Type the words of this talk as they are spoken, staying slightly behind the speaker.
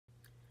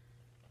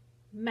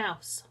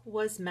Mouse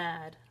Was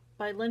Mad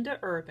by Linda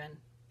Urban,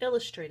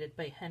 illustrated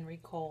by Henry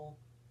Cole.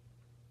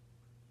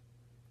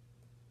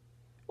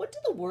 What do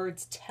the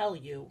words tell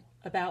you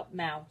about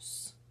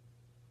Mouse?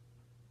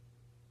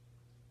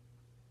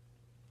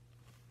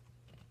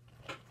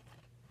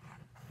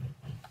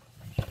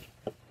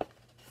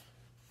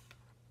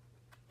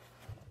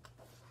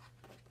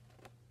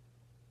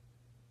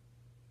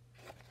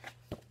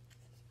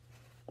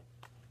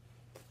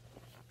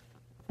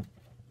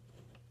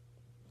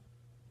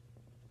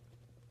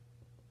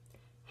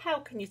 How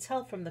can you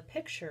tell from the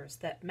pictures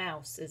that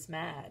Mouse is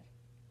mad?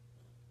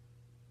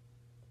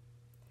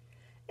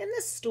 In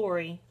this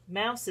story,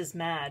 Mouse is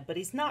mad, but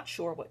he's not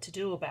sure what to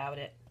do about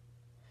it.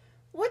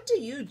 What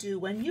do you do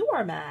when you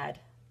are mad?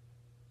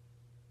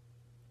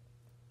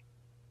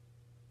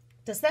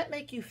 Does that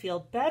make you feel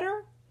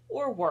better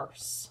or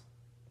worse?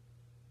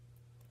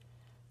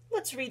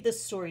 Let's read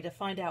this story to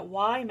find out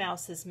why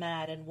Mouse is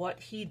mad and what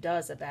he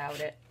does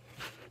about it.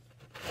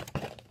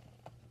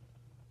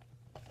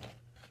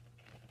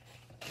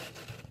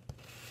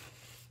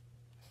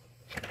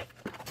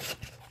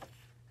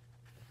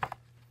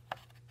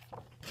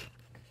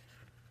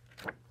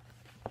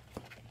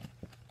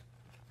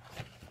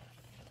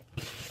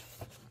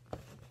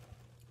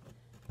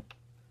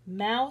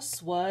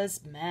 Mouse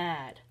was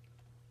mad,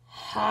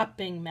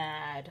 hopping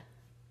mad.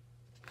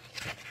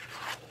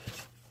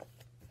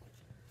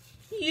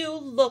 "You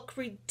look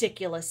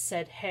ridiculous,"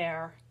 said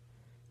Hare.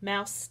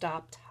 Mouse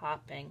stopped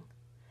hopping.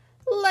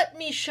 "Let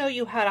me show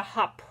you how to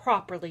hop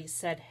properly,"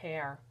 said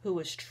Hare, who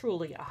was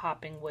truly a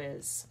hopping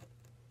whiz.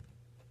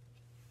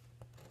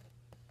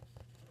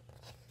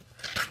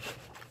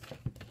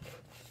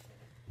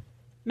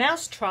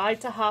 Mouse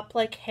tried to hop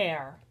like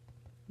Hare.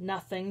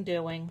 Nothing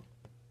doing.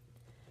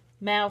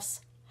 Mouse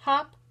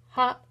hop,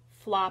 hop,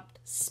 flopped,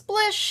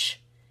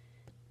 splish,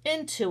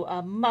 into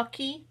a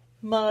mucky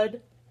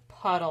mud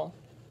puddle.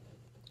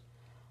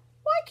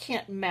 Why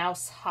can't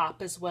Mouse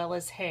hop as well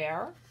as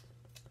Hare?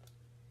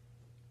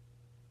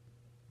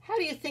 How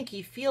do you think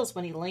he feels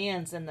when he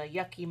lands in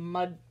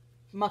the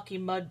mucky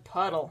mud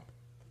puddle?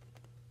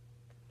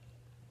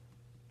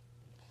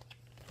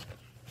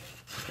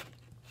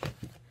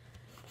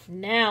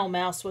 Now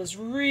Mouse was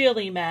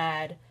really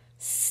mad,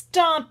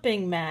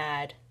 stomping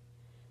mad.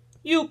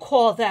 "You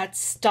call that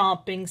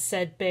stomping,"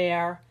 said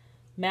Bear.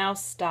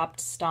 Mouse stopped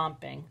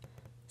stomping.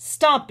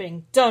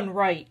 "Stomping, done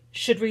right,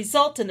 should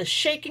result in the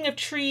shaking of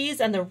trees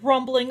and the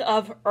rumbling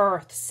of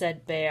earth,"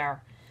 said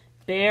Bear.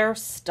 Bear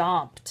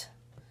stomped.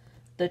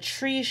 The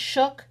trees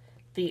shook,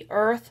 the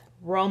earth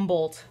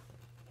rumbled.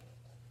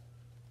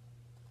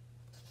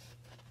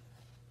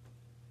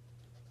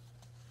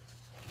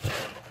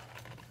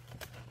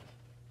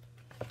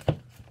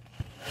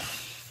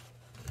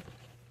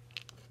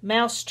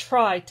 Mouse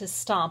tried to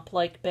stomp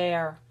like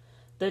Bear.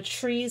 The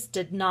trees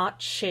did not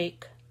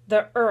shake.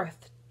 The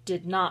earth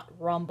did not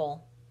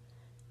rumble.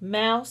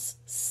 Mouse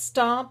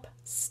stomp,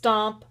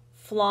 stomp,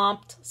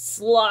 flomped,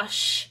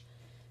 slush,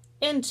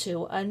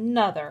 into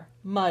another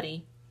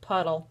muddy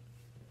puddle.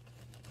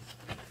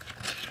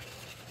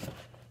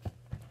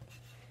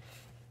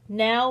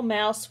 Now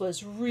Mouse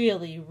was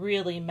really,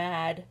 really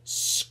mad,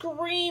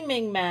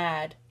 screaming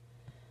mad.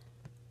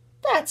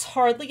 "That's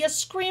hardly a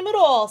scream at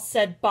all,"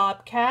 said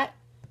Bobcat.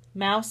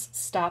 Mouse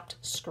stopped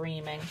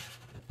screaming.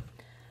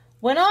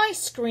 "When I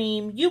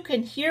scream, you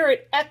can hear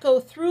it echo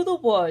through the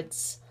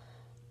woods."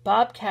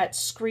 Bobcat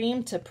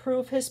screamed to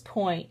prove his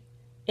point.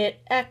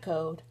 It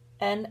echoed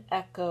and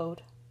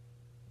echoed.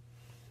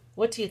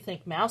 What do you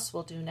think Mouse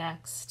will do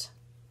next?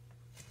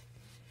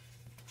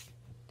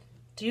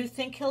 Do you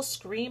think he'll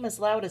scream as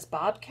loud as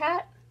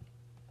Bobcat?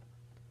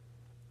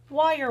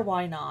 Why or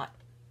why not?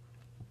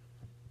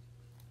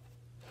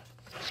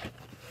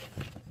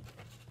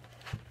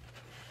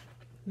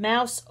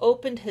 Mouse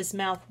opened his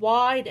mouth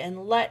wide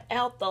and let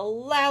out the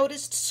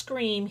loudest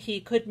scream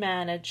he could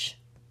manage.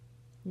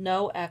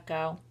 No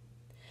echo.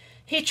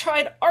 He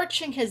tried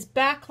arching his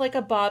back like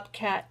a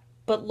bobcat,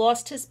 but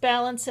lost his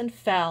balance and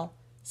fell,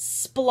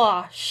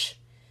 splosh,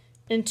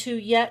 into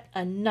yet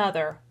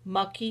another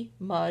mucky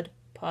mud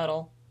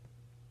puddle.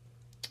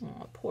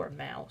 Oh, poor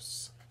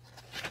Mouse.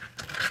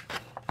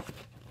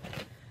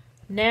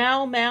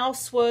 Now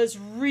Mouse was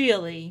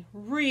really,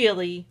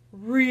 really,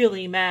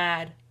 really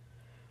mad.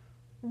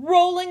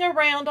 Rolling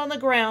around on the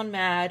ground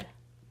mad.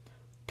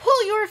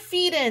 "Pull your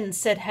feet in,"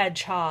 said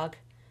Hedgehog.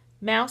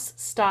 Mouse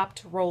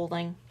stopped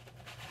rolling.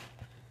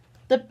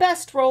 The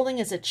best rolling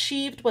is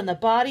achieved when the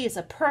body is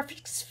a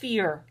perfect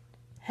sphere.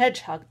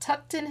 Hedgehog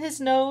tucked in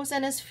his nose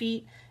and his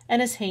feet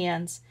and his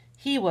hands.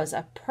 He was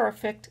a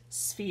perfect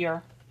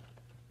sphere.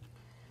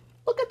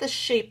 Look at the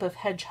shape of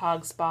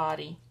Hedgehog's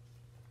body.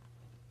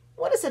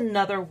 What is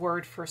another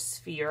word for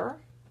sphere?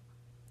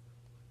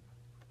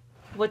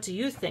 What do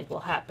you think will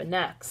happen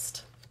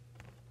next?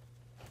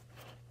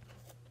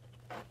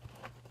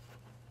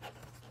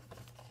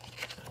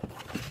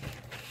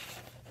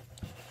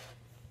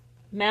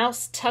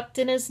 Mouse tucked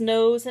in his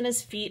nose and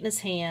his feet and his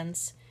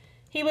hands.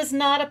 He was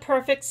not a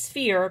perfect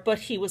sphere,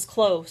 but he was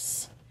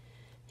close.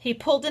 He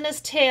pulled in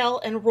his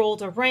tail and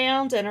rolled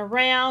around and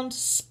around,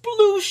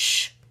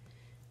 sploosh,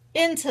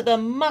 into the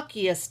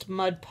muckiest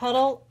mud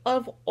puddle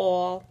of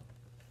all.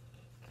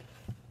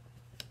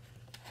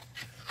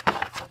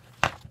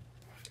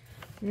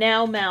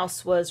 Now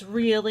Mouse was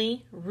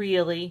really,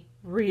 really,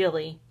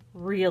 really,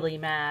 really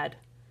mad.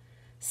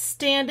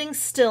 Standing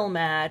still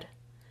mad.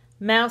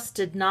 Mouse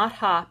did not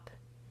hop.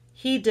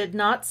 He did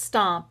not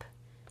stomp.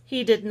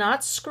 He did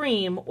not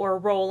scream or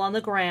roll on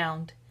the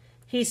ground.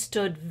 He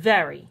stood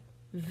very,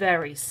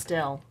 very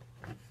still.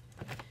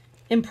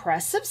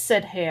 Impressive,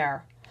 said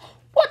Hare.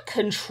 What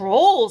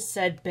control,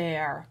 said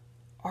Bear.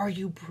 Are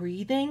you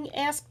breathing?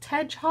 Asked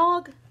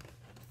Hedgehog.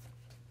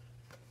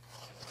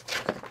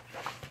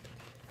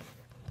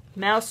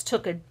 Mouse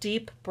took a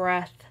deep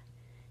breath.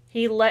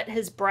 He let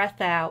his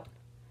breath out.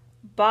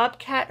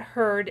 Bobcat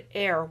heard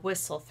air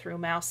whistle through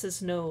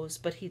Mouse's nose,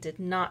 but he did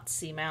not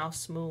see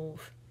Mouse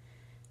move.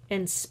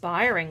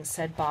 Inspiring,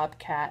 said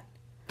Bobcat.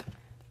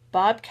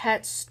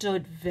 Bobcat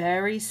stood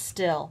very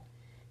still.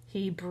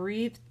 He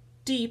breathed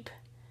deep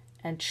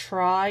and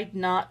tried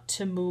not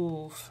to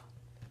move.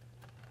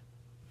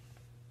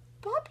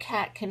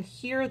 Bobcat can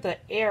hear the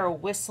air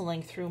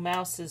whistling through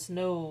Mouse's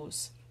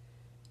nose.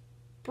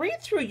 Breathe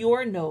through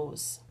your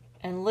nose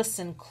and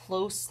listen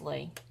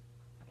closely.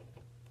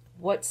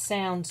 What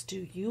sounds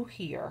do you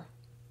hear?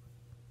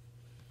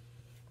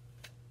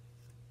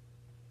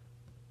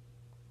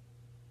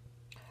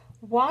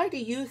 Why do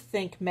you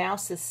think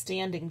Mouse is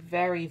standing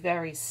very,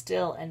 very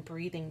still and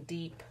breathing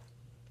deep?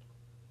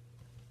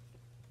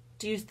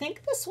 Do you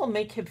think this will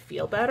make him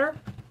feel better?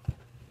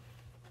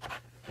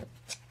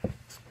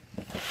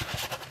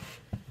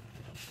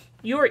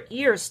 Your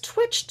ears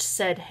twitched,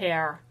 said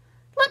Hare.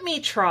 Let me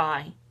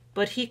try.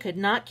 But he could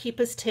not keep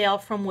his tail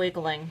from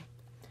wiggling.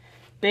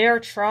 Bear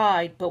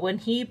tried, but when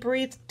he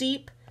breathed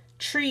deep,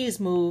 trees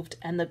moved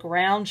and the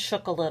ground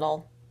shook a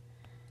little.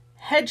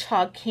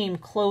 Hedgehog came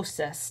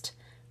closest,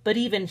 but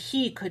even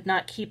he could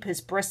not keep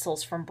his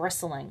bristles from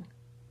bristling.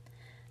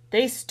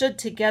 They stood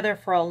together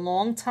for a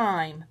long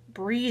time,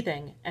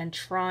 breathing and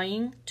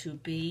trying to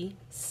be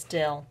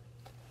still.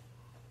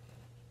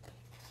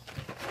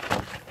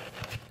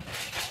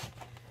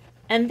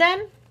 And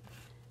then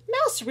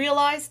Mouse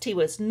realized he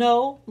was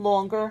no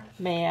longer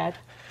mad.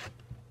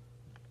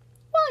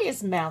 Why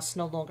is Mouse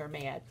no longer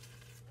mad?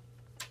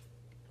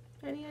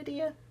 Any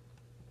idea?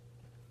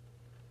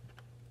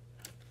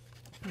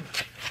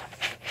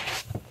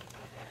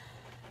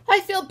 I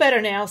feel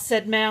better now,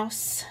 said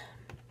Mouse.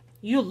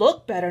 You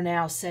look better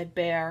now, said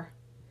Bear.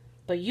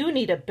 But you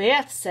need a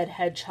bath, said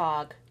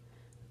Hedgehog.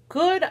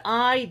 Good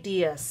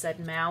idea,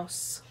 said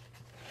Mouse.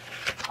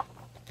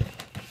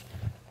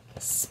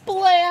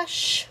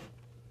 Splash!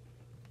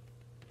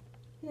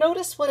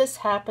 Notice what is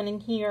happening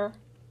here.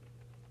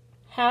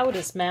 How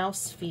does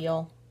Mouse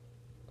feel?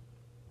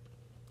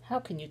 How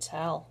can you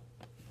tell?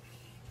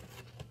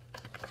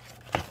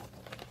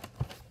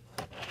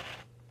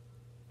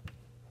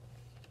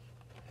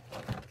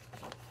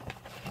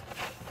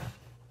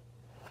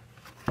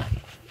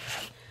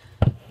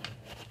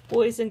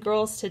 Boys and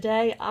girls,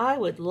 today I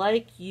would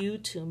like you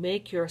to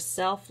make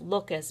yourself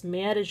look as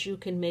mad as you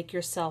can make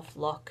yourself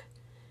look.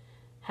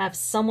 Have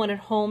someone at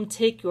home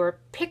take your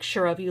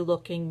picture of you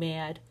looking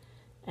mad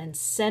and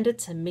send it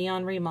to me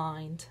on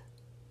Remind.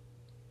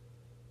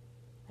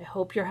 I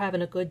hope you're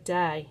having a good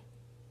day.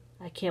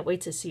 I can't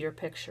wait to see your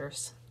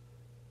pictures.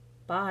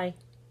 Bye.